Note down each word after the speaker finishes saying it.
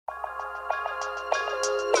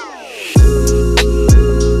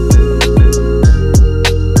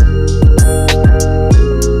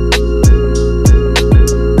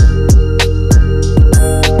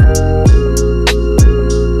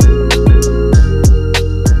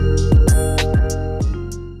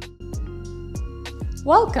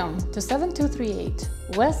Welcome to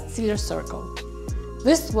 7238 West Cedar Circle.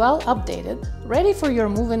 This well-updated, ready for your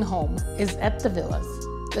move-in home is at the Villas,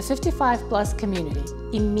 the 55-plus community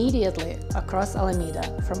immediately across Alameda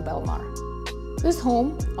from Belmar. This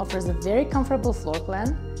home offers a very comfortable floor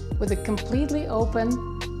plan with a completely open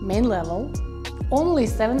main level, only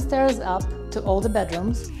 7 stairs up to all the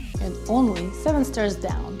bedrooms, and only 7 stairs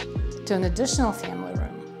down to an additional family room.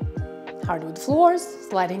 Hardwood floors,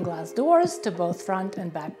 sliding glass doors to both front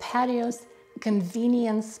and back patios,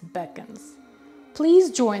 convenience beckons.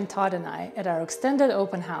 Please join Todd and I at our extended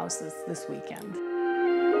open houses this weekend.